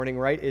morning,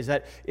 right, is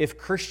that if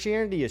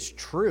Christianity is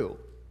true,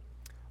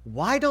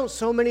 why don't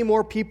so many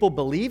more people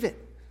believe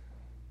it?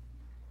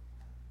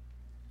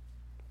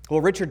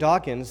 Well, Richard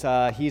Dawkins,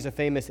 he's a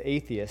famous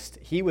atheist.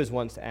 He was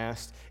once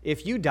asked,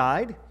 if you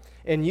died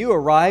and you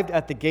arrived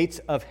at the gates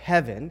of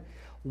heaven,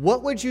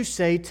 what would you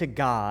say to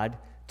God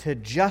to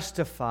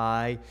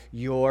justify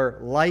your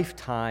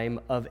lifetime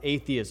of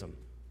atheism?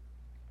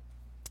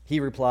 He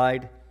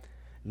replied,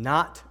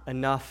 not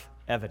enough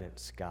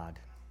evidence, God.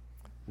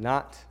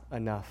 Not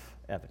enough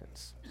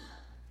evidence.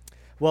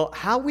 Well,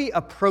 how we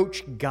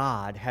approach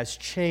God has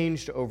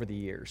changed over the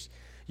years.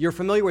 You're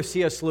familiar with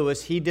C.S.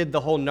 Lewis. He did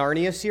the whole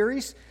Narnia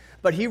series,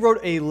 but he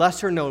wrote a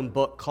lesser-known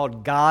book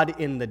called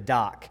God in the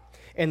Dock.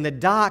 And the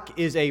dock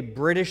is a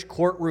British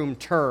courtroom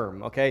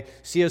term, okay?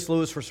 C.S.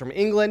 Lewis was from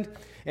England,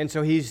 and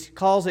so he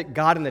calls it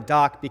God in the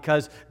Dock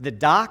because the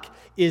dock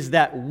is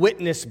that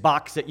witness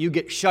box that you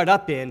get shut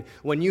up in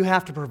when you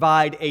have to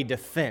provide a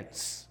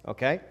defense,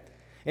 okay?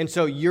 And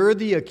so you're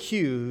the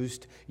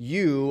accused,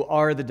 you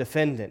are the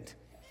defendant.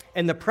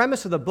 And the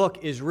premise of the book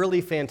is really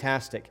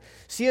fantastic.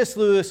 C.S.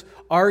 Lewis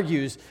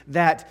argues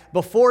that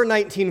before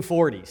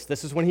 1940s,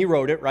 this is when he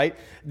wrote it, right?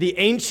 The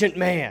ancient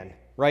man,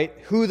 right,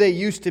 who they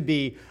used to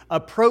be,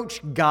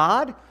 approached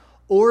God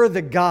or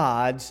the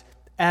gods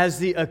as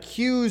the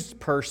accused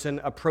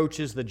person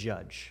approaches the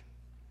judge.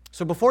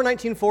 So before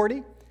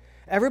 1940,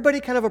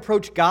 everybody kind of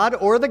approached God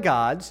or the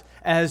gods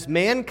as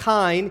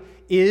mankind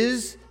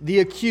is the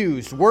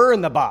accused. We're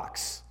in the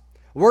box.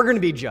 We're going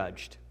to be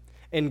judged.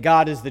 And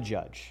God is the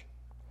judge.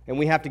 And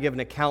we have to give an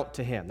account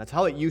to him. That's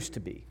how it used to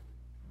be.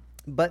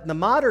 But the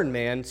modern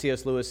man,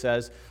 C.S. Lewis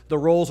says, the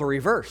roles are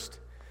reversed.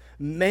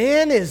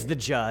 Man is the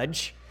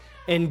judge,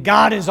 and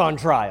God is on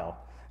trial.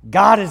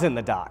 God is in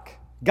the dock.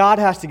 God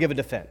has to give a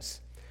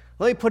defense.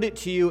 Let me put it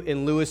to you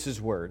in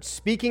Lewis's words.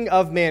 Speaking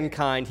of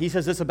mankind, he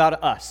says this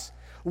about us.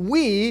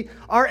 We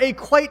are a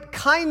quite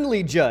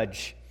kindly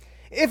judge.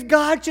 If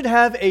God should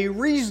have a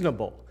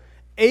reasonable,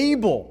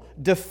 able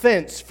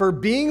defense for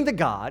being the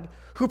God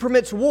who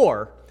permits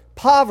war,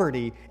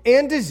 poverty,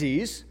 and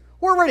disease,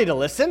 we're ready to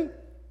listen.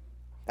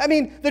 I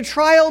mean, the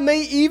trial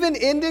may even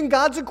end in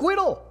God's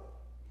acquittal.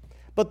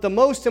 But the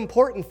most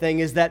important thing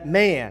is that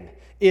man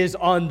is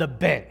on the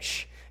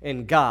bench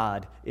and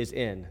God is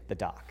in the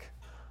dock.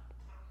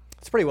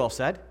 It's pretty well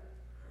said.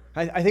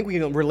 I think we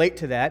can relate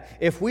to that.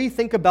 If we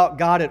think about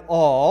God at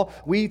all,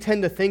 we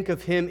tend to think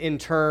of him in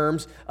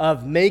terms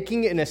of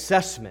making an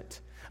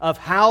assessment of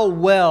how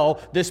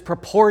well this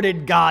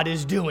purported God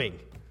is doing.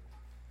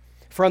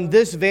 From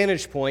this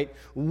vantage point,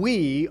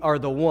 we are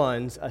the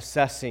ones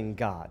assessing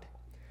God.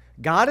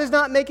 God is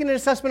not making an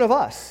assessment of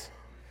us.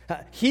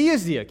 He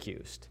is the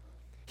accused.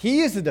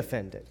 He is the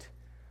defendant.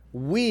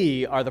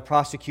 We are the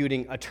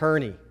prosecuting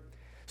attorney.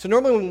 So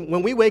normally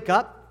when we wake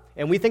up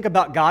and we think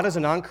about God as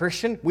a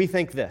non-Christian, we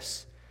think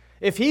this.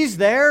 If he's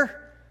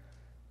there,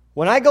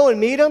 when I go and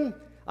meet him,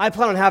 I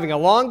plan on having a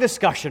long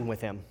discussion with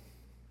him.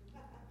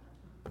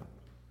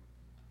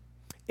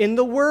 In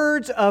the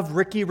words of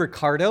Ricky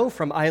Ricardo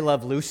from I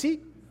Love Lucy,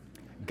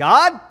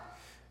 God,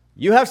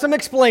 you have some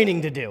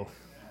explaining to do.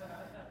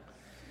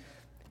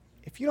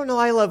 If you don't know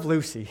I Love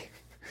Lucy,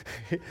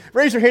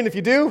 raise your hand if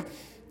you do.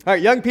 All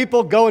right, young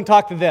people, go and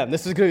talk to them.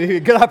 This is going to be a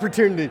good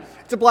opportunity.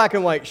 It's a black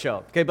and white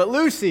show. Okay, but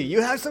Lucy,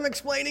 you have some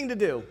explaining to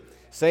do.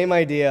 Same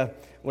idea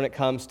when it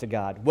comes to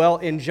God. Well,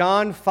 in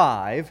John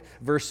 5,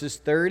 verses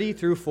 30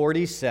 through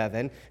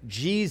 47,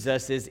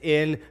 Jesus is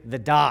in the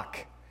dock.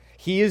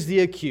 He is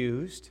the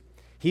accused.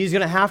 He's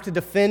going to have to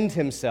defend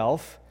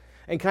himself.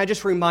 And can I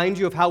just remind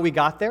you of how we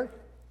got there?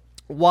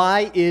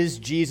 Why is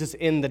Jesus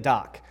in the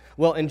dock?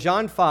 Well, in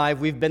John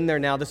 5, we've been there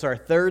now. This is our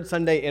third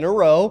Sunday in a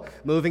row,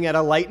 moving at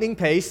a lightning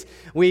pace.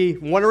 We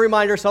want to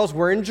remind ourselves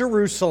we're in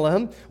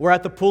Jerusalem. We're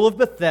at the Pool of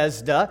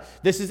Bethesda.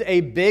 This is a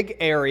big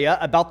area,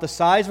 about the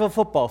size of a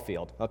football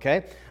field,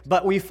 okay?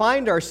 But we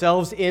find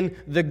ourselves in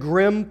the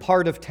grim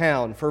part of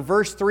town. For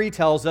verse 3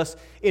 tells us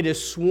it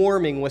is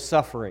swarming with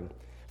suffering.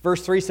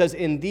 Verse 3 says,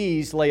 in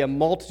these lay a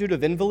multitude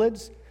of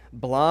invalids,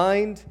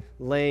 blind,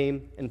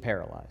 lame, and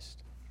paralyzed.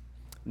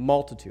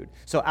 Multitude.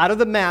 So out of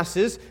the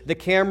masses, the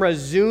camera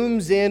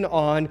zooms in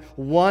on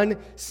one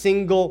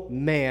single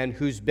man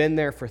who's been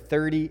there for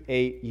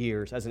 38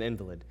 years as an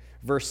invalid.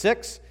 Verse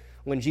 6,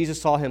 when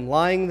Jesus saw him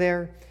lying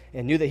there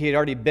and knew that he had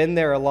already been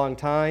there a long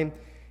time,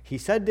 he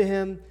said to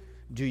him,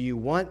 do you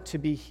want to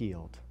be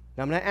healed?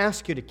 Now I'm going to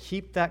ask you to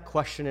keep that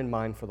question in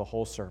mind for the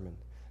whole sermon.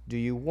 Do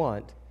you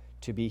want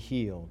to be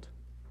healed?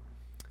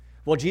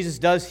 Well, Jesus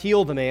does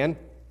heal the man,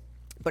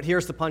 but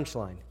here's the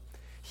punchline.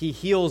 He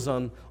heals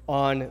him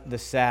on the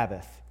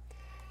Sabbath.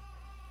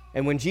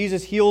 And when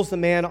Jesus heals the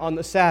man on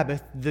the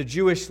Sabbath, the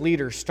Jewish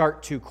leaders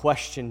start to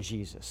question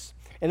Jesus.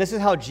 And this is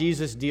how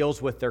Jesus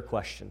deals with their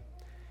question.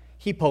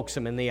 He pokes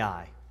him in the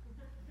eye.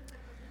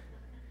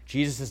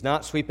 Jesus does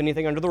not sweep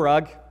anything under the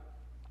rug.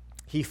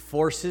 He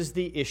forces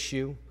the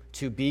issue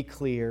to be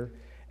clear.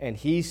 And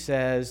he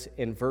says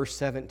in verse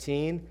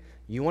 17,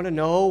 you want to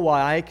know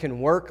why I can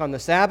work on the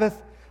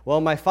Sabbath?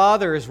 Well, my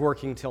Father is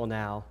working till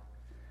now,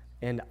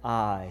 and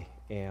I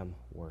am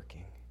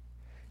working.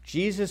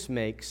 Jesus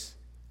makes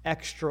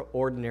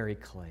extraordinary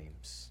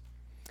claims.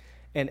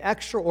 And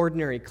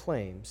extraordinary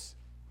claims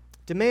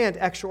demand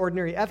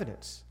extraordinary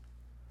evidence.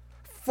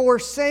 For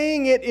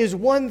saying it is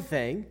one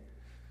thing,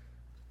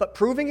 but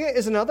proving it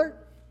is another.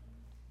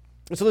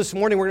 And so this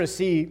morning we're going to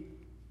see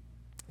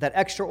that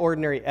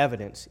extraordinary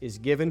evidence is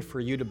given for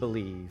you to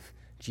believe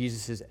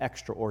Jesus'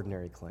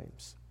 extraordinary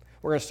claims.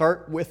 We're going to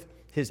start with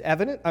his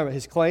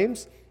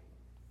claims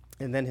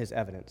and then his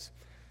evidence.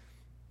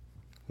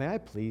 May I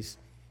please...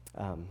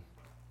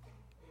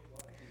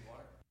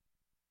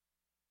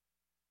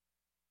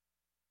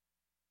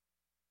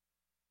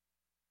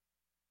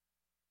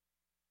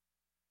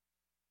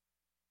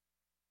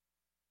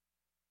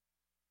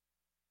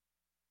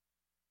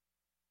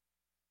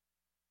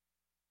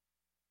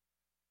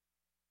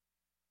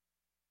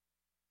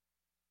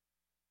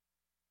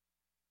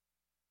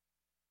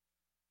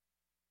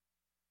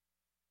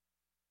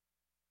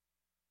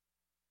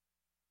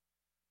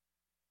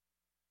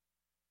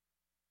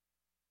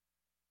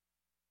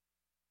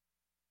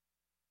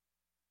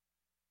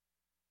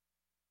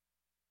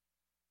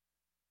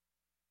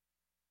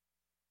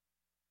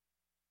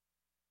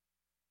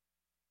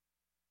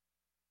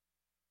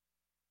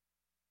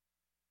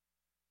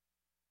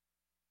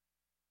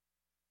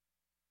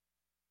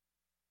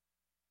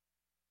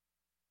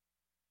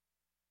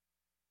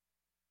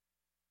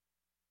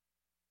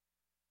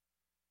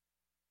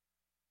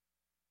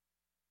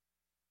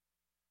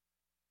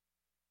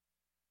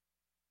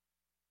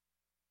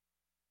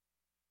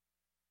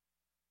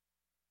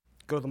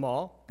 Go to the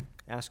mall,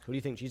 ask, who do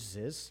you think Jesus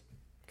is?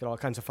 Get all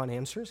kinds of fun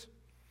answers.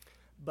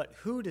 But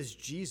who does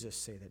Jesus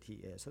say that he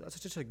is? So that's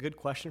just a good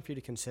question for you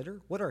to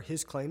consider. What are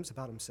his claims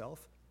about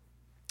himself?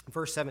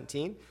 Verse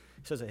 17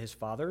 says that his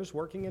Father is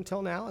working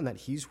until now and that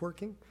he's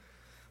working.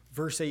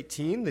 Verse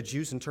 18, the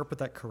Jews interpret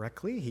that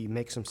correctly. He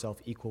makes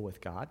himself equal with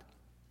God.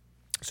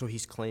 So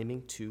he's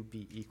claiming to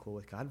be equal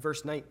with God.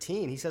 Verse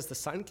 19, he says the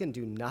Son can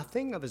do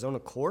nothing of his own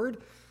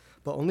accord,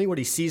 but only what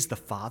he sees the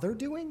Father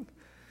doing.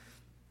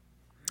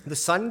 The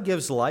Son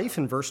gives life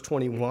in verse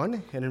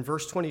 21, and in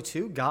verse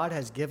 22, God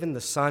has given the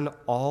Son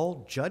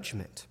all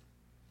judgment.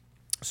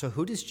 So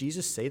who does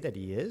Jesus say that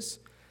he is?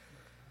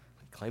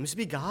 He claims to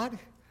be God,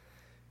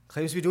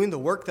 claims to be doing the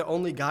work that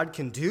only God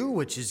can do,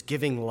 which is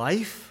giving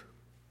life,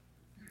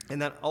 and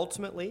that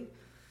ultimately,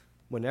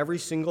 when every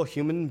single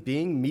human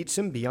being meets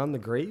him beyond the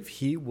grave,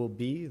 he will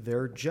be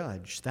their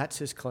judge. That's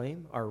his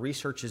claim. Our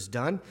research is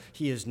done.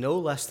 He is no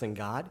less than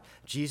God.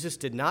 Jesus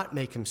did not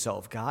make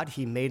himself God.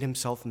 He made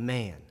himself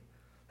man.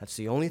 That's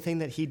the only thing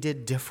that he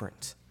did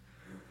different.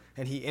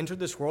 And he entered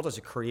this world as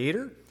a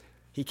creator.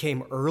 He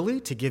came early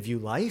to give you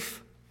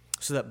life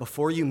so that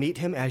before you meet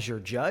him as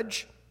your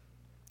judge,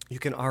 you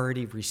can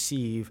already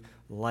receive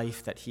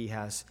life that he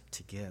has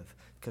to give.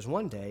 Because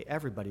one day,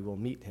 everybody will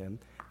meet him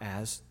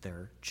as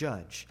their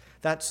judge.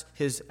 That's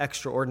his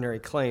extraordinary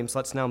claims.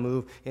 Let's now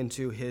move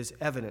into his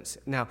evidence.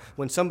 Now,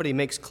 when somebody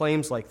makes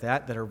claims like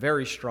that are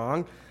very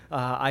strong,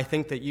 I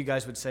think that you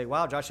guys would say,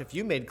 wow, Josh, if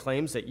you made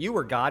claims that you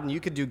were God and you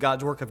could do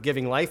God's work of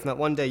giving life and that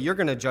one day you're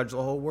going to judge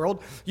the whole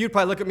world, you'd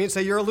probably look at me and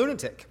say you're a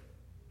lunatic.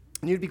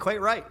 And you'd be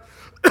quite right.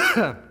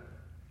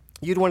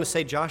 You'd want to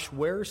say, Josh,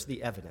 where's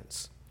the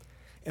evidence?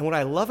 And what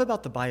I love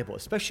about the Bible,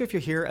 especially if you're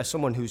here as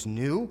someone who's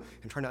new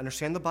and trying to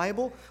understand the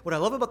Bible, what I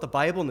love about the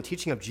Bible and the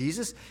teaching of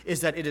Jesus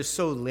is that it is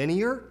so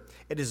linear,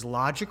 it is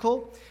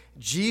logical.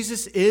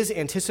 Jesus is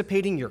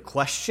anticipating your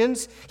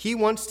questions. He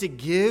wants to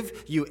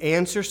give you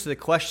answers to the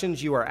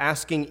questions you are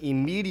asking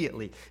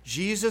immediately.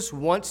 Jesus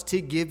wants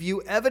to give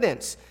you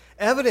evidence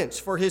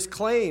for his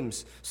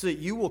claims so that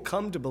you will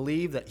come to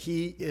believe that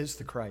he is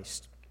the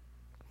Christ.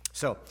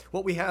 So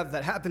what we have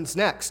that happens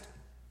next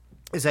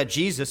is that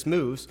Jesus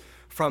moves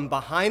from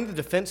behind the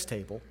defense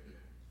table,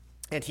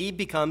 and he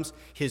becomes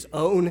his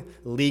own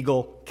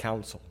legal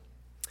counsel.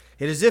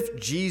 It is as if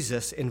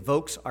Jesus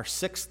invokes our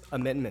Sixth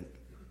Amendment.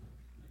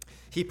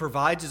 He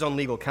provides his own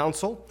legal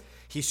counsel,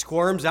 he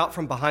squirms out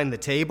from behind the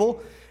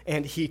table,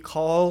 and he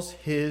calls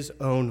his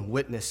own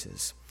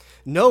witnesses,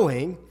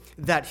 knowing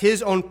that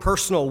his own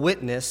personal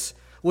witness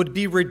would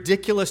be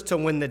ridiculous to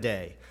win the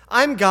day.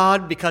 I'm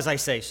God because I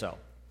say so.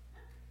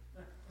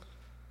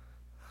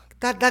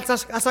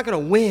 That's not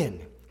going to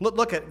win.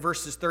 Look at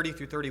verses 30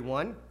 through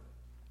 31.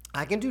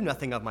 I can do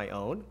nothing of my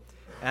own.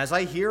 As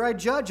I hear, I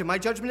judge, and my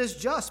judgment is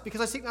just,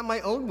 because I seek not my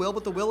own will,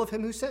 but the will of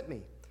him who sent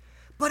me.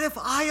 But if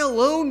I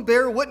alone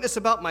bear witness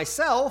about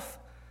myself,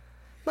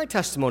 my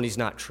testimony is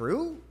not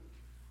true.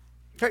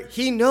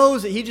 He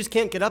knows that he just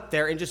can't get up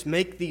there and just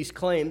make these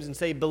claims and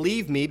say,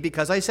 believe me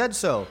because I said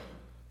so.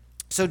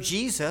 So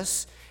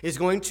Jesus is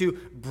going to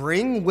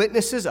bring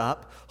witnesses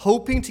up,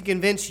 hoping to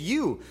convince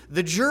you,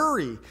 the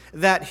jury,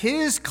 that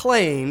his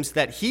claims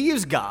that he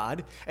is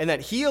God and that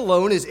he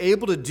alone is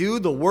able to do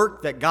the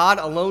work that God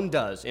alone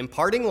does,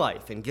 imparting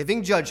life and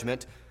giving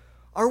judgment,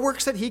 are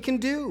works that he can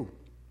do.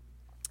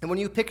 And when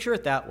you picture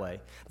it that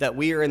way, that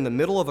we are in the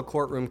middle of a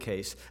courtroom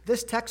case,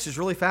 this text is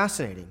really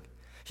fascinating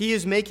He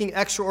is making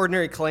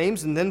extraordinary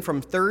claims, and then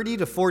from 30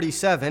 to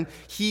 47,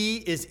 he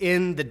is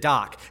in the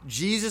dock.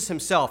 Jesus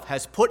himself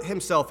has put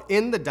himself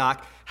in the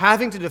dock,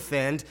 having to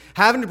defend,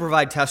 having to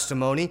provide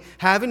testimony,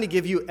 having to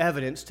give you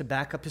evidence to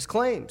back up his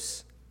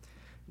claims.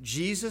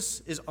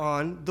 Jesus is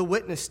on the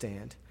witness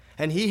stand,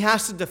 and he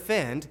has to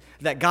defend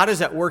that God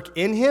is at work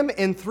in him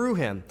and through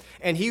him.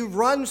 And he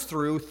runs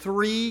through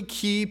three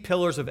key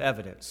pillars of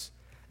evidence.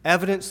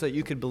 Evidence that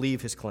you could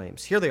believe his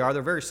claims. Here they are.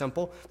 They're very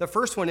simple. The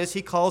first one is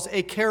he calls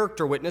a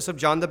character witness of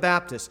John the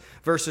Baptist,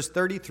 verses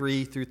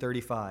 33 through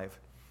 35.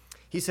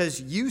 He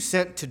says, "You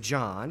sent to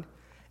John,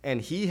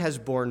 and he has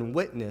borne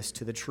witness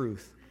to the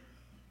truth.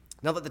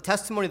 Now that the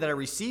testimony that I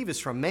receive is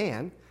from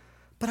man,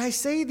 but I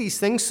say these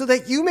things so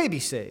that you may be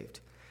saved.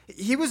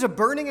 He was a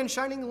burning and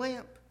shining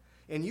lamp,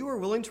 and you were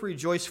willing to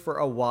rejoice for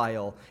a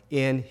while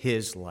in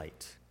his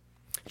light."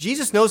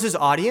 Jesus knows his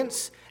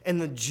audience, and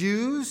the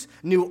Jews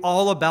knew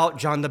all about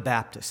John the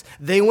Baptist.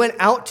 They went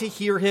out to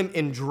hear him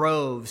in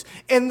droves,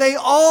 and they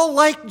all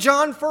liked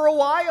John for a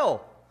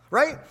while,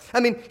 right? I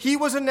mean, he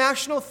was a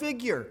national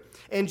figure,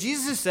 and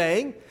Jesus is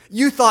saying,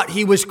 you thought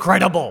he was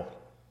credible.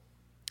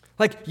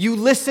 Like, you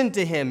listened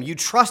to him, you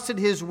trusted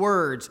his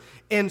words,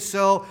 and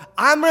so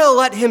I'm going to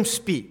let him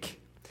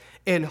speak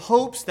in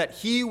hopes that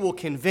he will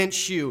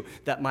convince you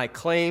that my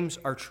claims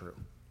are true.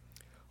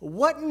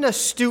 What an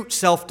astute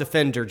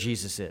self-defender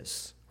Jesus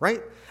is,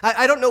 right?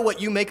 I don't know what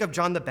you make of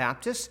John the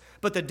Baptist,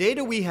 but the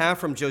data we have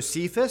from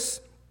Josephus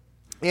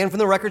and from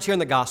the records here in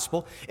the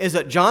gospel is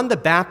that John the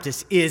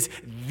Baptist is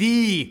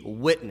the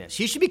witness.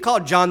 He should be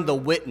called John the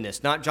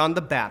Witness, not John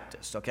the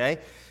Baptist, okay?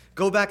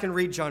 Go back and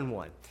read John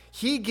 1.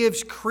 He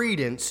gives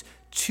credence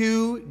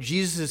to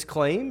Jesus'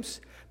 claims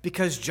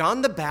because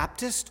John the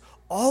Baptist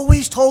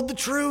always told the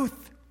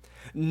truth.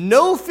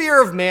 No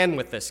fear of man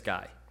with this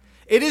guy.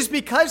 It is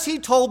because he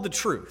told the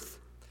truth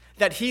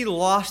that he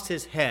lost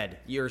his head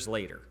years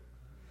later.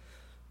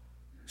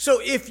 So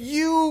if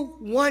you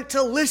want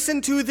to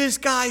listen to this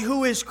guy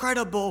who is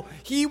credible,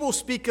 he will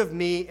speak of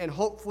me, and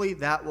hopefully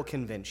that will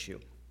convince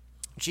you.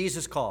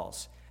 Jesus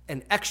calls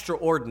an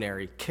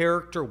extraordinary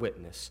character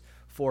witness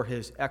for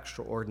his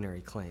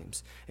extraordinary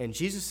claims. And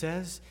Jesus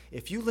says,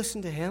 if you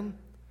listen to him,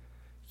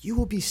 you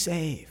will be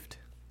saved.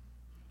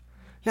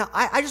 Now,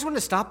 I just want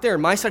to stop there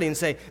in my study and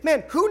say,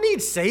 man, who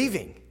needs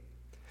saving?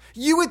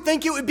 You would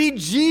think it would be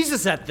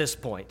Jesus at this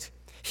point.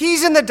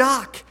 He's in the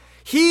dock.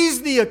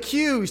 He's the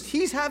accused.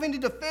 He's having to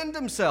defend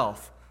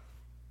himself.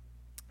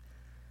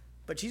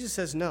 But Jesus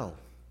says, no,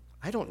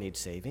 I don't need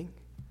saving.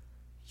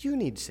 You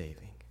need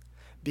saving.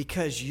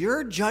 Because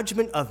your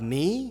judgment of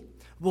me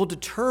will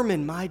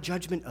determine my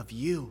judgment of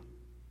you.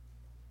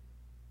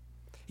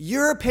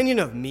 Your opinion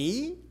of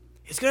me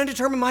is going to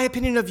determine my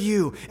opinion of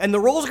you. And the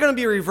roles are going to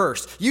be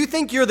reversed. You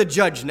think you're the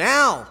judge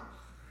now.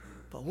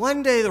 But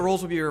one day the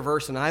roles will be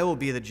reversed and I will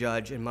be the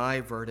judge and my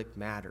verdict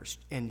matters.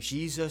 And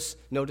Jesus,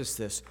 notice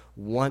this,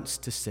 wants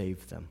to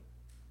save them.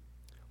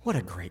 What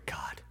a great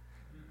God.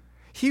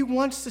 He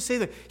wants to save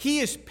them. He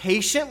is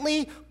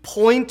patiently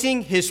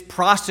pointing his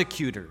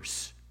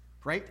prosecutors,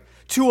 right,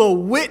 to a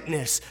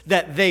witness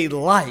that they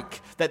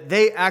like, that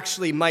they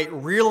actually might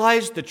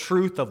realize the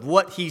truth of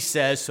what he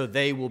says so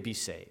they will be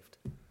saved.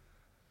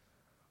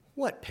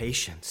 What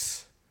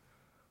patience.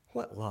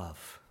 What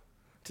love.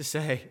 To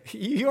say,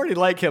 you already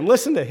like him,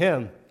 listen to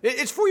him.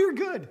 It's for your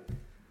good.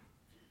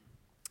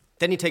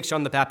 Then he takes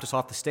John the Baptist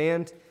off the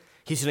stand.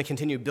 He's going to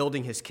continue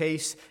building his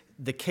case.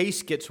 The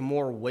case gets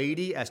more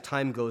weighty as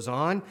time goes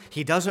on.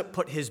 He doesn't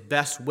put his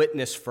best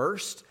witness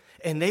first,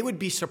 and they would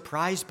be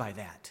surprised by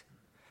that.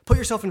 Put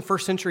yourself in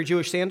first century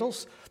Jewish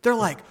sandals. They're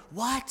like,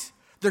 what?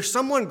 There's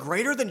someone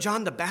greater than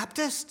John the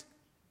Baptist?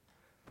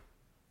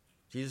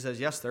 Jesus says,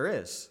 yes, there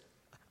is.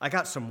 I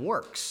got some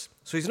works.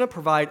 So he's going to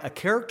provide a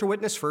character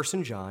witness first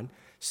in John.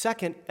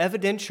 Second,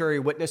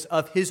 evidentiary witness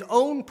of his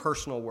own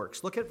personal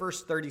works. Look at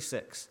verse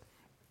 36.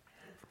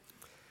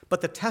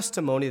 But the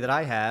testimony that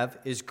I have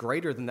is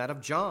greater than that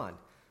of John.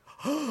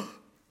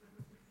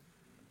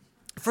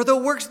 For the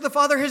works that the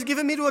Father has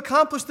given me to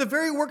accomplish, the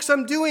very works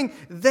I'm doing,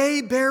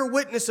 they bear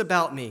witness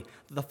about me.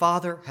 The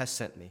Father has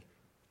sent me.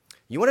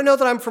 You want to know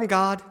that I'm from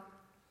God?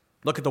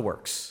 Look at the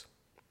works.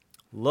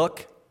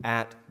 Look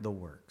at the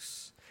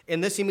works. In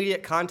this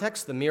immediate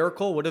context, the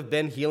miracle would have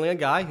been healing a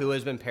guy who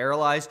has been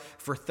paralyzed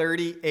for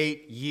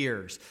 38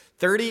 years.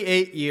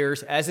 38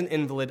 years as an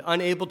invalid,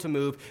 unable to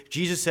move.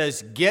 Jesus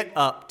says, get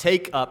up,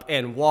 take up,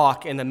 and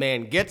walk. And the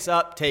man gets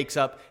up, takes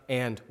up,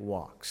 and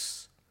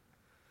walks.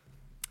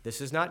 This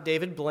is not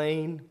David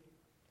Blaine.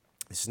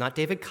 This is not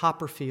David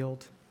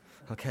Copperfield.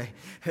 Okay,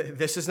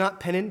 this is not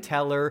Penn and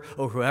Teller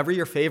or whoever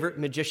your favorite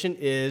magician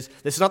is.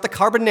 This is not the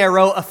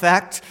Carbonaro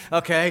effect,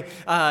 okay?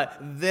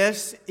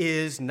 This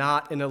is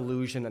not an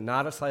illusion and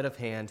not a sleight of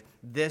hand.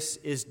 This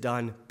is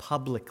done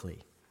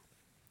publicly.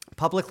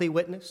 Publicly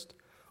witnessed,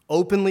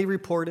 openly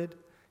reported,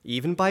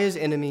 even by his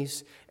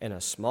enemies, in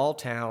a small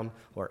town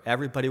where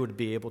everybody would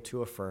be able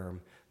to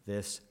affirm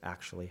this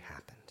actually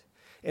happened.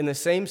 In the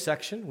same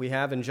section we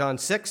have in John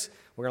 6,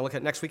 we're going to look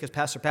at next week as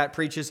Pastor Pat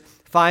preaches,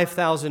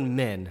 5,000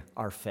 men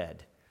are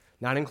fed,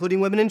 not including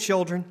women and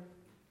children.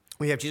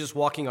 We have Jesus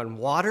walking on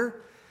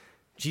water,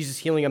 Jesus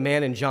healing a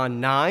man in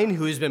John 9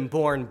 who has been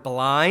born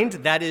blind.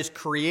 That is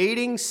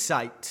creating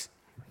sight.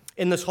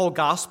 In this whole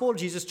gospel,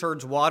 Jesus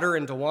turns water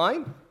into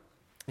wine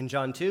in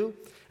John 2.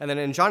 And then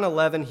in John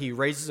 11, he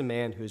raises a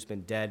man who's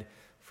been dead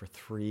for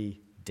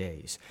 3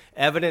 days.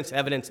 Evidence,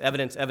 evidence,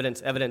 evidence,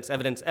 evidence, evidence,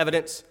 evidence,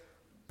 evidence,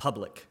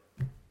 public.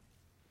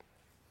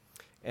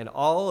 And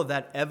all of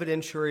that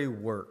evidentiary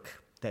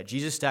work that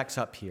Jesus stacks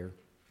up here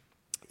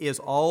is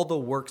all the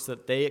works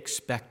that they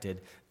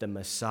expected the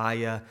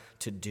Messiah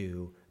to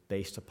do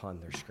based upon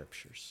their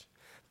scriptures.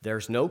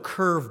 There's no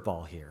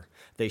curveball here.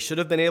 They should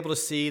have been able to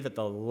see that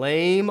the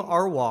lame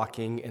are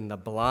walking and the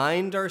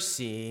blind are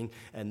seeing,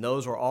 and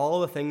those were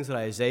all the things that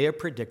Isaiah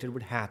predicted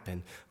would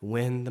happen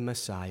when the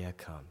Messiah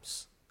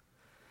comes.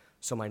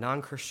 So my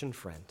non-Christian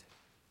friend,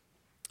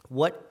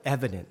 what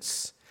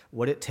evidence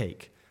would it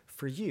take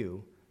for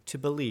you to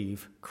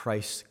believe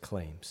Christ's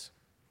claims?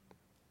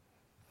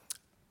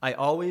 I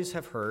always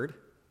have heard,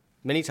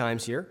 many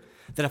times here,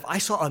 that if I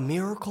saw a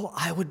miracle,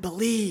 I would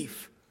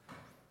believe.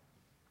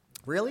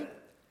 Really?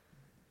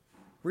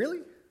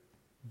 Really?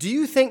 Do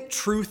you think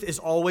truth is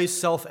always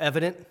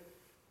self-evident?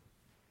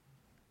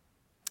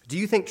 Do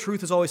you think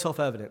truth is always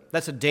self-evident?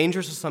 That's a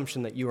dangerous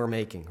assumption that you are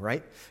making,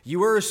 right?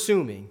 You are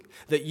assuming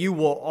that you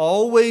will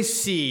always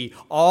see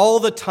all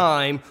the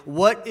time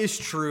what is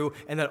true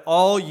and that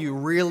all you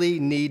really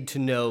need to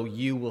know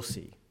you will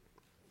see.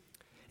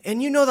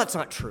 And you know that's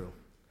not true.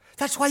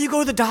 That's why you go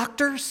to the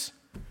doctors.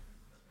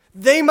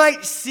 They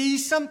might see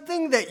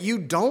something that you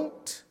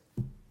don't.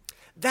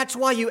 That's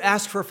why you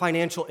ask for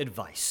financial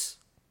advice.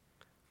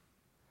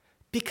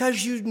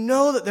 Because you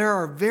know that there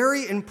are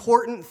very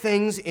important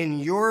things in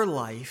your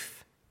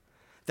life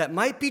that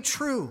might be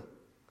true,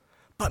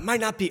 but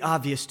might not be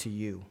obvious to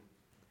you.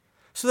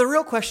 So the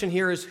real question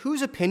here is,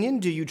 whose opinion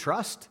do you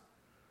trust?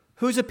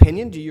 Whose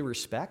opinion do you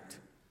respect?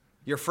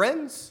 Your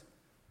friends?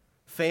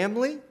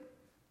 Family?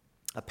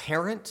 A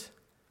parent?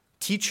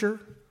 Teacher?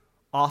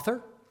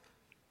 Author?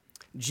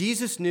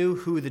 Jesus knew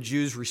who the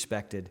Jews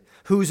respected,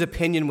 whose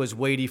opinion was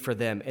weighty for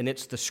them, and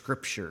it's the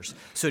Scriptures.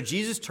 So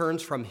Jesus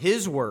turns from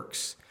his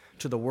works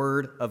to the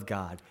Word of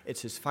God.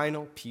 It's his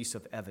final piece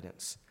of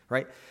evidence,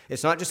 right?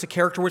 It's not just a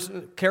character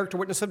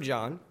witness of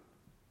John,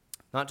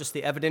 not just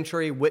the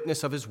evidentiary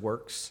witness of his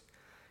works.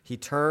 He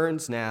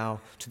turns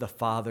now to the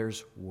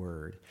Father's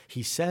Word.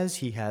 He says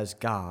he has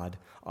God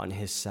on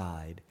his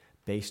side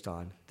based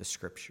on the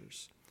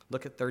Scriptures.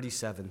 Look at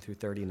 37 through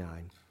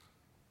 39.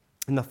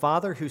 And the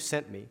Father who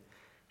sent me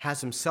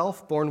has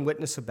himself borne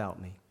witness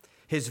about me.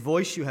 His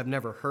voice you have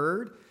never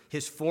heard,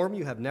 his form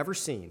you have never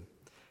seen.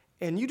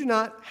 And you do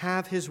not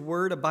have his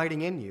word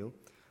abiding in you,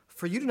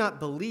 for you do not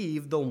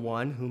believe the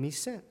one whom he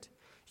sent.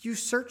 You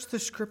search the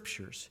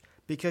Scriptures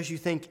because you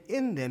think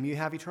in them you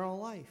have eternal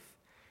life.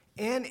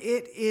 And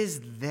it is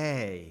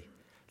they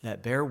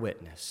that bear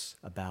witness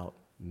about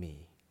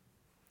me.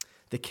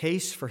 The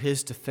case for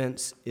his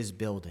defense is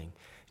building.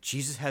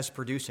 Jesus has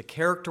produced a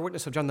character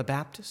witness of John the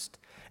Baptist,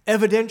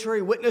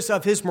 evidentiary witness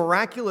of his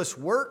miraculous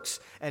works,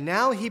 and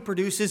now he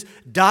produces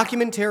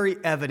documentary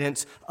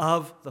evidence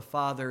of the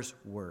Father's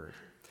Word.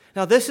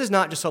 Now, this is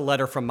not just a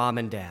letter from mom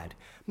and dad.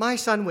 My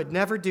son would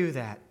never do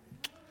that.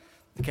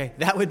 Okay,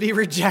 that would be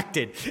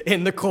rejected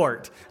in the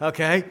court,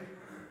 okay?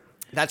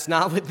 That's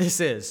not what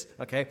this is,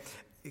 okay?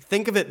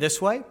 Think of it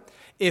this way.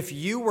 If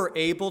you were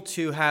able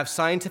to have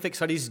scientific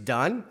studies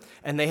done,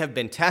 and they have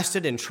been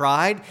tested and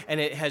tried, and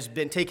it has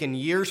been taken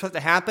years for it to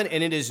happen,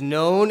 and it is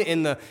known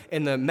in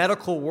the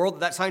medical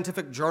world that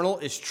scientific journal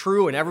is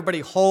true, and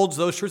everybody holds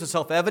those truths as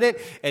self-evident,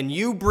 and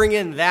you bring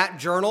in that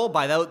journal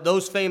by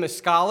those famous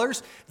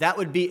scholars, that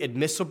would be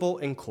admissible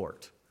in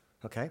court.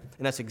 Okay?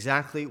 And that's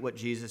exactly what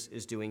Jesus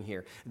is doing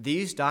here.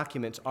 These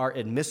documents are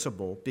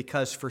admissible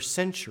because for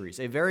centuries,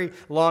 a very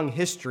long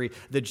history,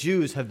 the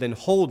Jews have been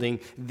holding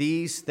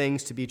these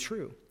things to be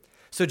true.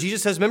 So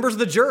Jesus says, members of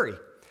the jury,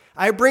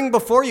 I bring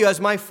before you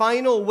as my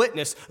final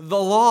witness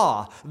the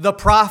law, the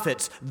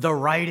prophets, the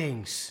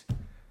writings,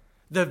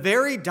 the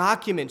very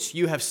documents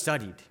you have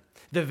studied,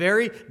 the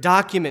very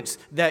documents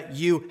that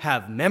you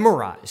have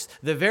memorized,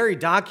 the very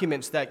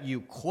documents that you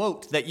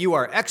quote, that you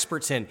are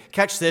experts in.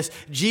 Catch this.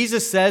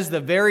 Jesus says the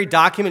very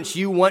documents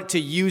you want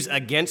to use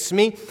against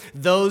me,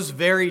 those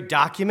very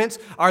documents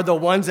are the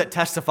ones that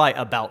testify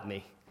about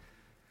me.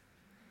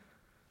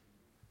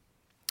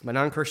 My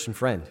non-Christian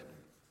friend,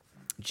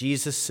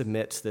 Jesus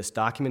submits this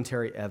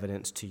documentary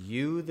evidence to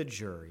you, the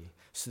jury,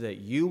 so that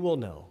you will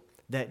know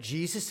that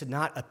Jesus did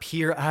not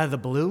appear out of the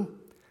blue.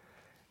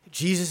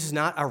 Jesus is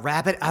not a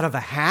rabbit out of a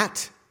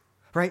hat,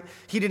 right?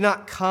 He did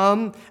not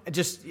come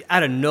just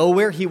out of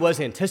nowhere. He was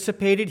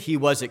anticipated. He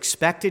was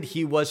expected.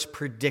 He was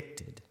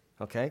predicted,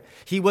 okay?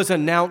 He was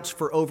announced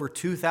for over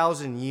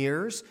 2,000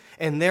 years,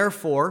 and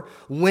therefore,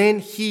 when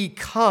he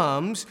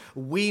comes,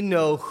 we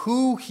know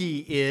who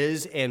he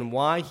is and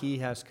why he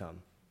has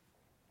come.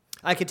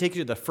 I could take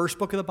you to the first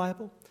book of the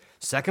Bible,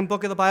 second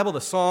book of the Bible,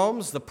 the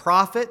Psalms, the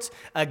prophets,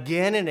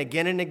 again and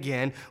again and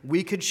again.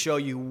 We could show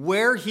you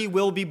where he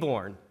will be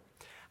born,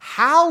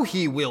 how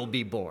he will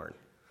be born,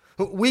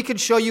 We could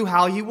show you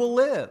how he will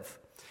live,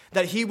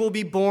 that he will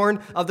be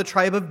born of the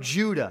tribe of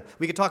Judah.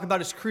 We could talk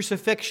about his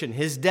crucifixion,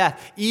 his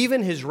death,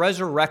 even his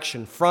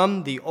resurrection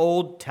from the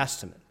Old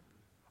Testament.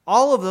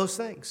 All of those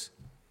things.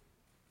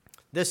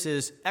 This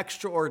is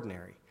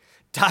extraordinary,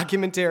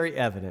 documentary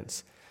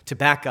evidence to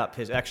back up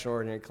his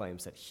extraordinary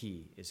claims that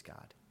he is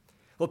God.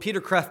 Well,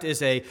 Peter Kreeft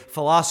is a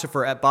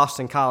philosopher at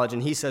Boston College,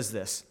 and he says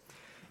this: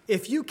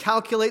 if you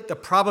calculate the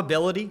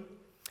probability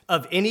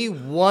of any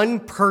one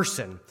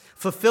person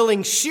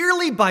fulfilling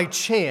sheerly by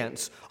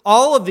chance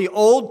all of the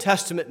Old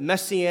Testament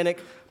messianic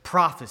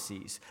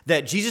prophecies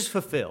that Jesus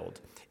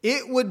fulfilled,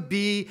 it would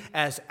be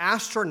as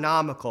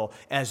astronomical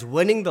as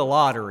winning the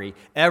lottery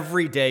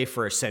every day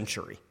for a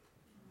century.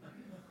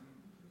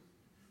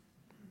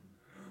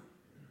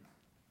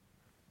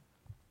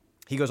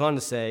 He goes on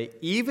to say,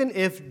 even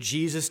if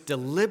Jesus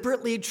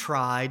deliberately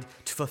tried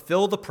to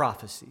fulfill the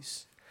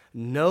prophecies,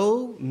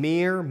 no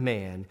mere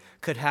man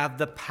could have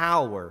the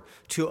power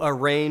to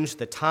arrange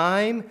the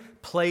time,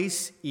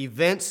 place,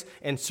 events,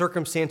 and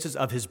circumstances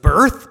of his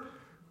birth,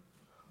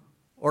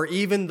 or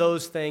even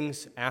those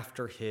things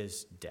after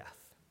his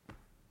death.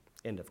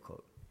 End of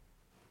quote.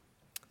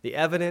 The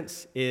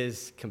evidence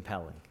is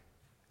compelling.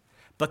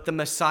 But the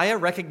Messiah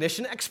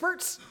recognition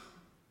experts,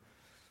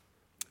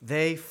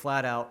 they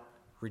flat out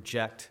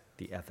reject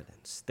the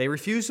evidence. They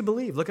refuse to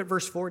believe. Look at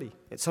verse 40.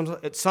 It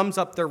sums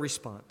up their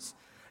response.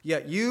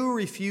 Yet you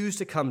refuse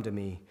to come to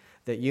me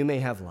that you may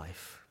have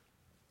life.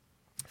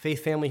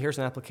 Faith family, here's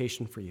an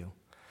application for you.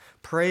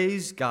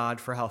 Praise God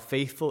for how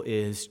faithful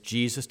is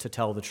Jesus to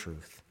tell the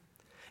truth,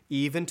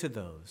 even to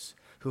those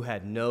who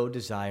had no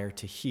desire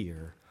to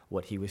hear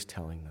what he was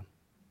telling them.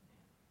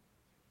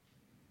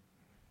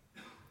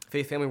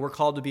 Faith family, we're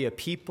called to be a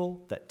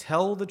people that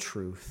tell the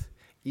truth,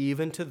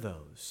 even to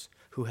those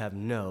who have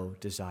no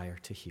desire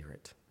to hear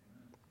it.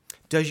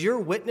 Does your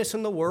witness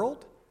in the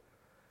world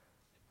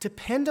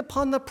depend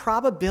upon the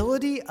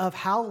probability of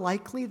how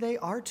likely they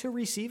are to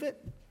receive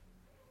it?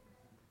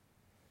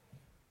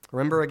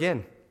 Remember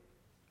again,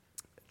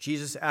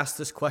 Jesus asked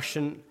this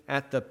question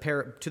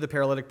to the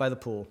paralytic by the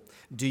pool.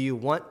 Do you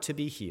want to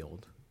be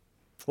healed?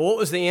 Well, what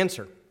was the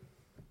answer?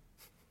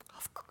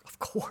 Of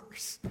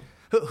course.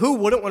 Who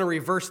wouldn't want to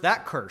reverse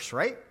that curse,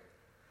 right?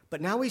 But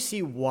now we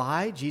see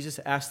why Jesus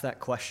asked that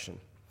question.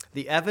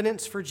 The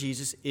evidence for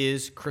Jesus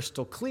is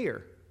crystal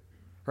clear,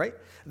 right?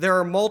 There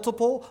are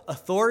multiple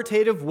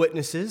authoritative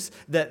witnesses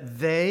that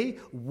they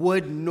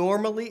would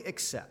normally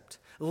accept.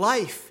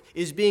 Life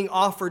is being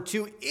offered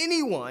to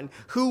anyone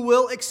who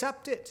will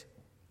accept it.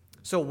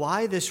 So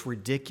why this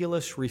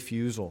ridiculous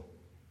refusal?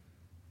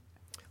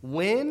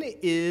 When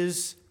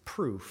is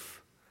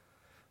proof,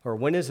 or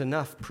when is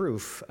enough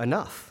proof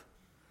enough?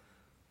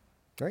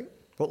 Right?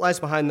 What lies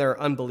behind their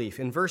unbelief?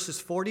 In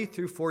verses 40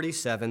 through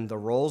 47, the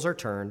roles are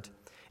turned,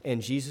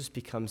 and Jesus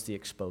becomes the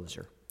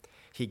exposer.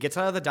 He gets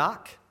out of the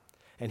dock,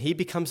 and he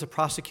becomes a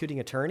prosecuting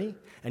attorney,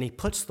 and he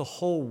puts the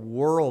whole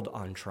world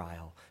on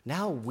trial.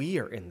 Now we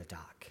are in the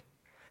dock,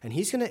 and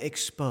he's going to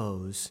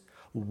expose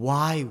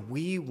why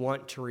we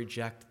want to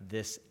reject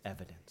this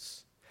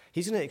evidence.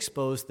 He's going to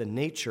expose the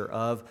nature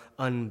of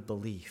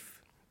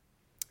unbelief.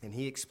 And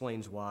he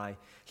explains why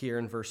here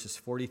in verses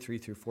 43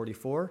 through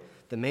 44.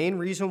 The main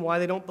reason why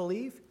they don't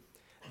believe,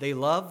 they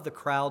love the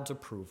crowd's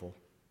approval.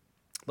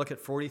 Look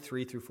at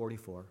 43 through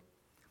 44.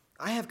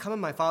 I have come in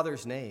my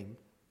Father's name,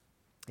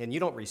 and you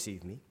don't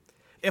receive me.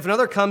 If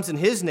another comes in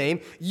his name,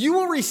 you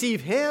will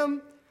receive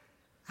him.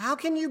 How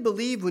can you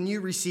believe when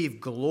you receive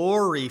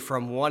glory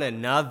from one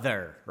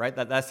another? Right?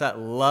 That's that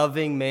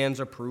loving man's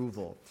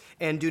approval.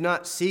 And do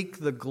not seek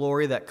the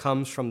glory that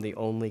comes from the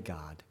only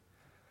God.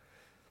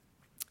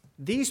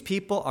 These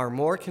people are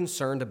more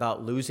concerned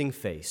about losing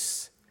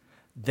face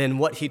than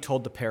what he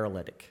told the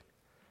paralytic.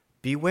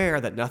 Beware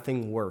that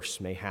nothing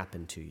worse may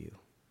happen to you.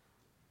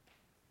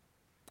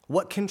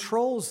 What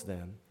controls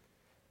them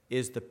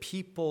is the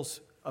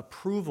people's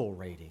approval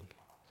rating,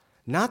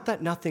 not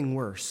that nothing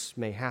worse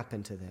may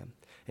happen to them.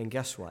 And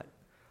guess what?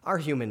 Our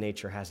human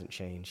nature hasn't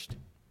changed.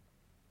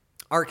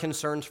 Our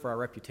concerns for our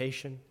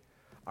reputation,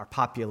 our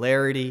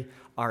popularity,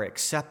 our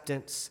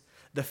acceptance,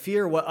 the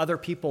fear what other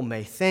people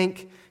may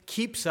think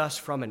keeps us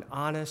from an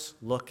honest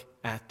look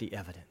at the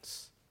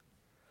evidence.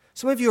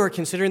 Some of you are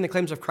considering the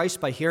claims of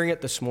Christ by hearing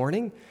it this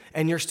morning,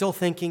 and you're still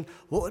thinking,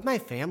 what would my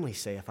family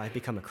say if I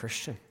become a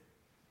Christian?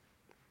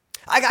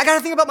 I got to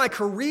think about my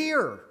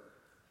career.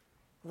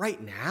 Right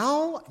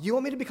now, you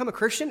want me to become a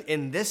Christian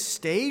in this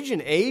stage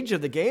and age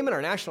of the game in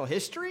our national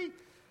history?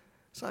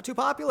 It's not too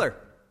popular.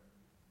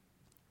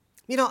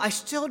 I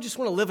still just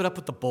want to live it up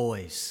with the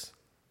boys.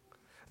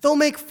 They'll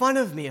make fun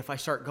of me if I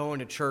start going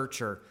to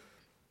church or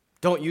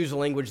don't use the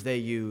language they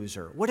use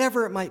or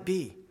whatever it might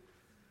be.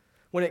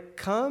 When it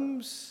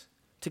comes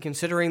to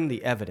considering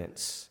the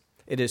evidence,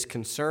 it is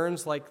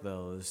concerns like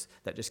those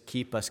that just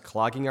keep us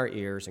clogging our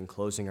ears and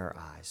closing our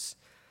eyes.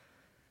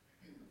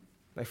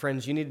 My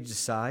friends, you need to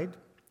decide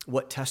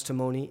what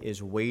testimony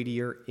is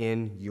weightier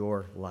in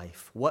your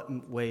life.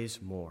 What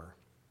weighs more?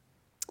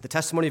 The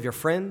testimony of your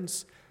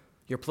friends,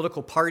 your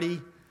political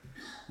party,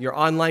 your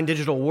online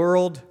digital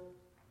world,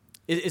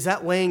 Is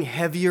that weighing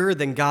heavier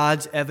than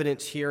God's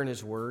evidence here in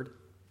his word?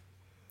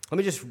 Let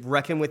me just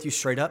reckon with you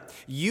straight up.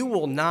 You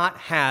will not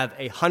have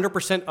a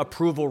 100%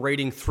 approval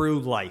rating through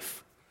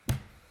life.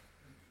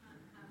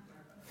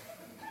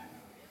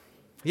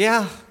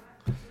 Yeah,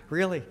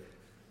 really.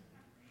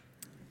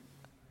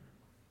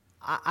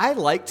 I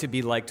like to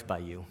be liked by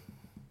you.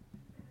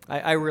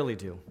 I really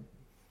do.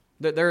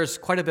 There's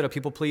quite a bit of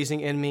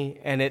people-pleasing in me,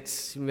 and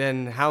it's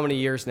been how many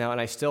years now,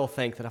 and I still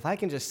think that if I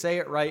can just say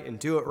it right and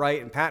do it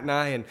right, and Pat and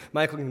I and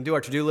Michael can do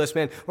our to-do list,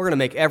 man, we're going to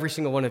make every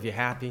single one of you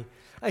happy.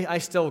 I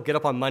still get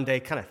up on Monday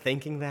kind of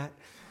thinking that.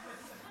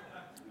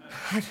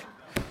 I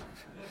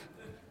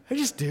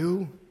just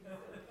do.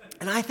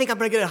 And I think I'm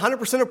going to get a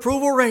 100%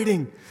 approval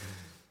rating.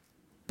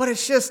 But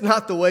it's just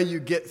not the way you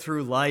get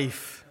through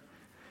life.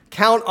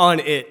 Count on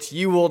it.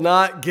 You will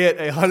not get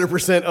a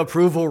 100%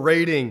 approval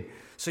rating.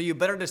 So you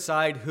better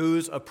decide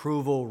whose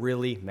approval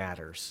really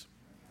matters.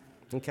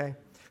 Okay?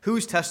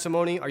 Whose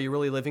testimony are you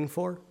really living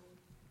for?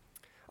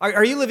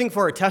 Are you living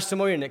for a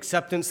testimony and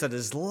acceptance that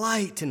is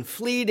light and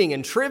fleeting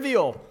and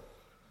trivial?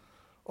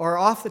 Or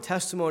off the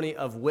testimony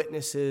of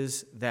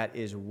witnesses that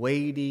is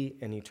weighty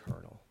and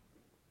eternal?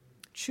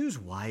 Choose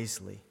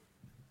wisely.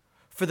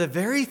 For the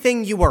very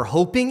thing you are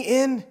hoping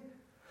in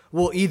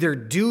will either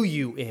do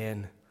you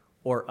in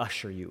or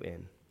usher you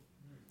in.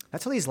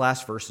 That's how these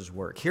last verses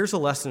work. Here's a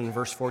lesson in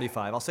verse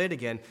 45. I'll say it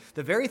again.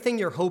 The very thing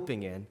you're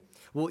hoping in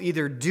will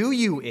either do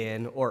you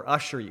in or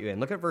usher you in.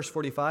 Look at verse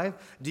 45.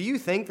 Do you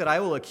think that I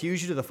will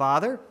accuse you to the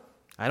Father?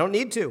 I don't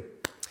need to.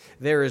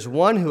 There is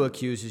one who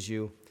accuses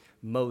you,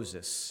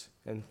 Moses.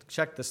 And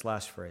check this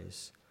last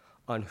phrase.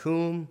 On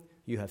whom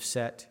you have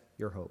set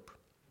your hope.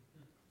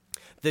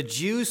 The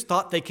Jews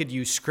thought they could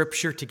use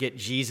Scripture to get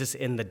Jesus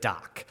in the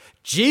dock.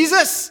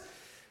 Jesus,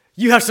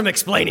 you have some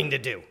explaining to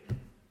do.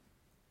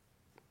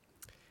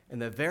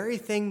 And the very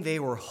thing they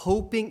were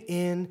hoping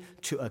in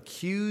to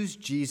accuse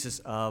Jesus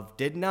of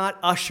did not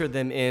usher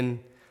them in,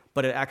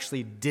 but it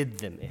actually did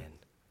them in.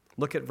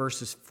 Look at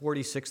verses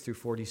 46 through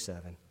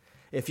 47.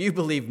 If you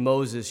believe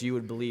Moses, you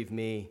would believe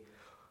me,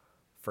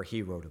 for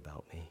he wrote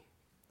about me.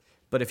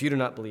 But if you do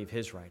not believe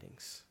his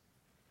writings,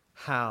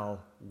 how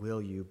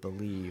will you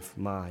believe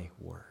my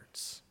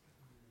words?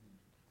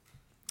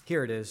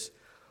 Here it is.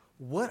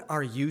 What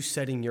are you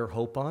setting your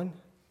hope on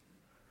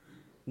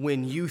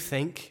when you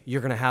think you're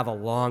going to have a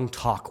long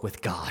talk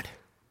with God?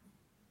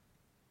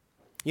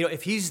 You know,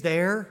 if he's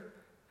there,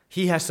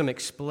 he has some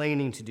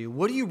explaining to do.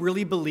 What do you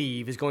really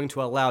believe is going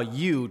to allow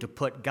you to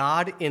put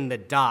God in the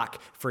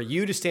dock, for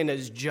you to stand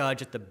as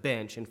judge at the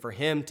bench, and for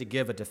him to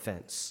give a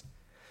defense?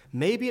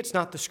 Maybe it's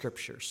not the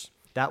Scriptures.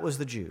 That was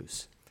the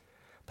Jews.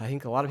 But I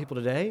think a lot of people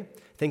today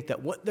think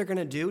that what they're going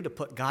to do to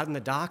put God in the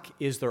dock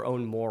is their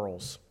own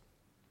morals.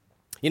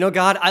 You know,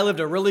 God, I lived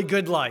a really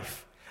good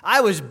life.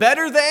 I was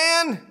better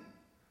than...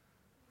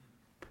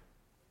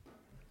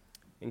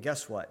 And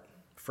guess what?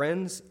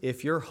 Friends,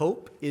 if your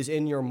hope is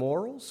in your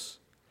morals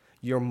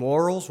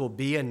will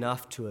be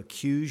enough to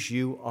accuse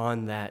you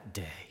on that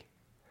day.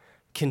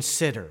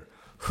 Consider,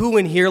 who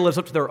in here lives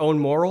up to their own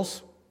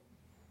morals?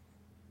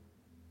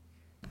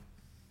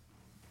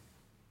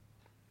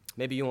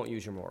 Maybe you won't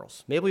use your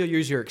morals. Maybe you'll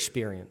use your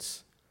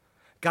experience.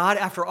 God,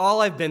 after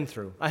all I've been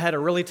through, I had a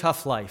really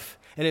tough life.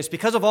 And it's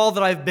because of all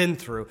that I've been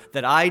through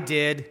that I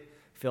did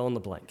fill in the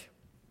blank.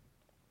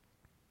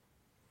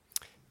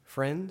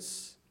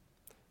 Friends,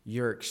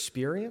 your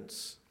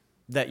experience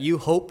that you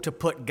hope to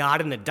put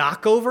God in the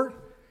dock over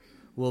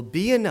will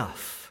be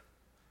enough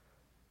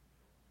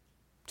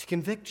to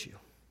convict you.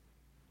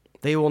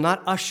 They will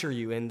not usher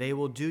you in, they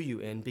will do you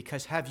in,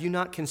 because have you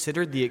not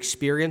considered the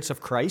experience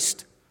of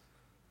Christ?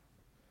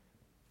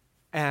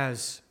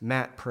 As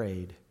Matt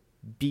prayed,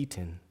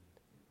 beaten,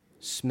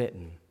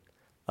 smitten,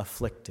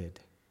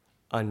 afflicted,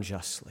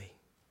 unjustly,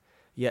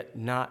 yet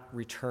not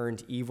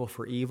returned evil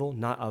for evil,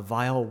 not a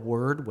vile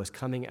word was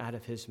coming out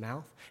of his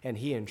mouth, and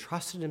he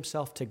entrusted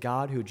himself to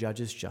God who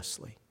judges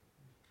justly.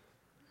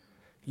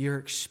 Your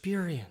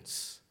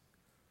experience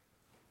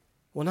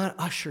will not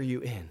usher you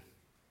in.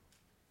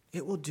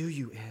 It will do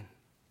you in.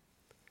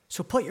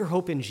 So put your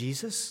hope in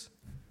Jesus.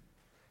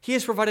 He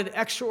has provided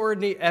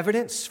extraordinary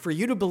evidence for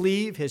you to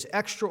believe his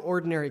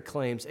extraordinary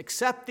claims.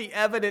 Accept the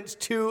evidence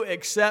to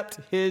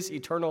accept his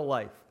eternal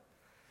life.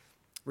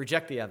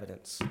 Reject the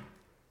evidence,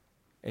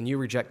 and you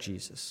reject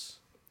Jesus.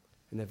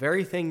 And the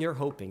very thing you're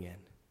hoping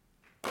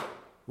in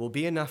will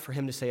be enough for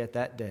him to say at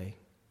that day,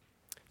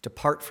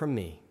 "Depart from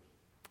me,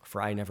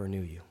 for I never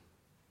knew you."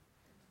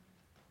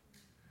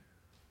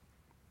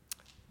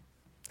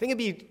 I think it'd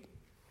be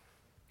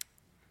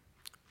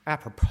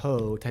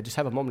apropos to just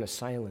have a moment of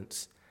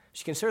silence.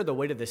 Just consider the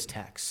weight of this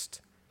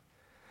text.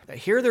 That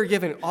here they're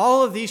given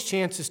all of these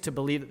chances to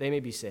believe that they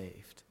may be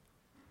saved.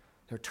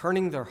 They're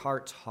turning their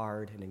hearts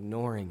hard and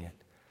ignoring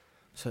it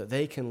so that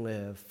they can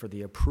live for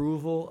the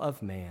approval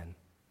of man.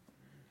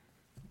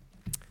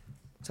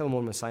 Let's have a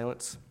moment of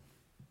silence.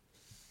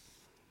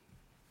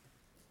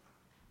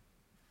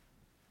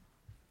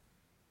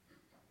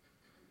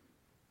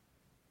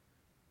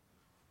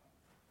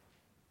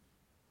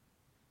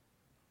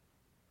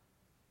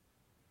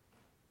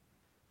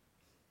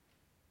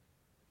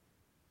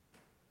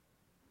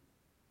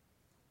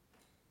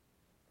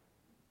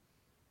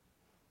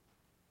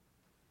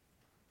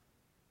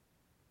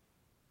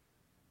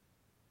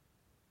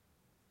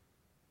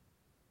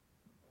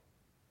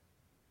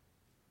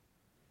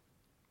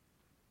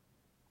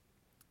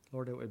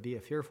 Lord, it would be a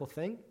fearful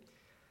thing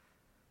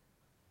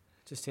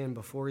to stand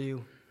before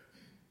you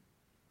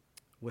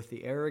with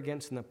the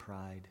arrogance and the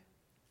pride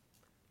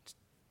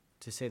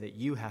to say that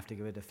you have to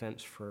give a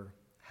defense for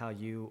how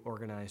you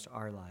organized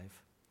our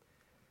life.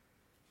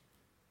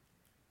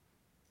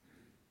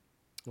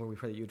 Lord, we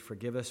pray that you'd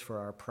forgive us for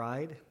our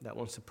pride that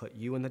wants to put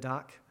you in the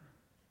dock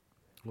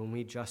when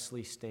we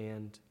justly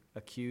stand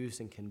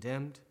accused and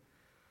condemned.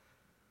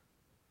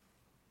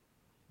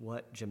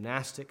 What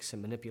gymnastics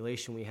and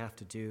manipulation we have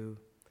to do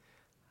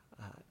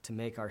to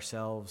make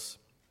ourselves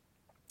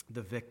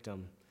the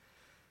victim,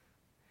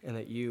 and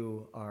that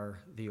you are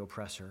the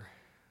oppressor.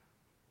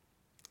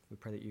 We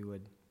pray that you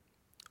would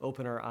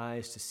open our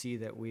eyes to see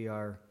that we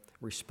are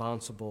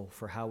responsible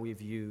for how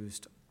we've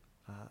used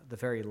the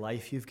very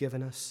life you've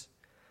given us,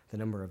 the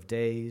number of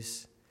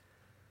days,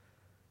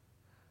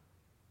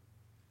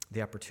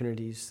 the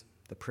opportunities,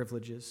 the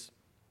privileges.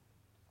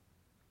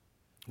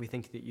 We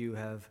think that you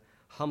have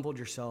humbled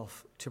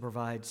yourself to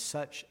provide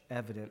such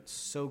evidence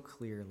so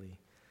clearly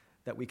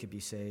that we could be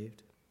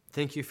saved.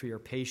 Thank you for your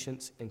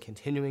patience in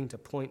continuing to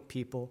point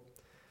people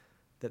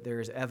that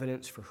there is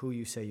evidence for who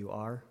you say you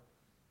are.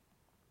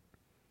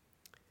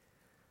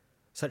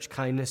 Such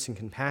kindness and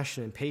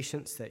compassion and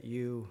patience that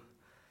you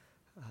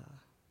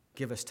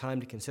give us time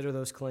to consider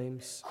those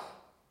claims.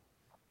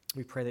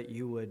 We pray that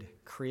you would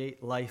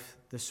create life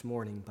this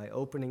morning by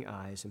opening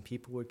eyes and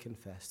people would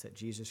confess that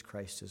Jesus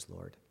Christ is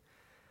Lord.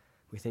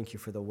 We thank you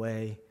for the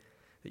way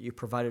that you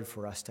provided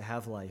for us to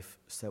have life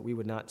so that we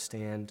would not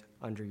stand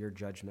under your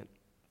judgment.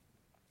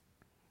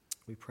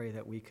 We pray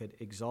that we could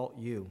exalt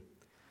you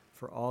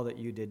for all that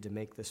you did to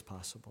make this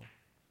possible.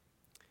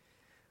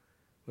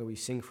 May we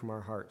sing from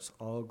our hearts,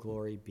 all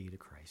glory be to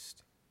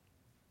Christ.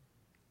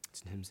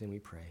 It's in his name we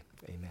pray.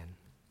 Amen.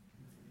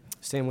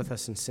 Stand with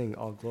us and sing,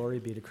 all glory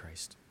be to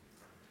Christ.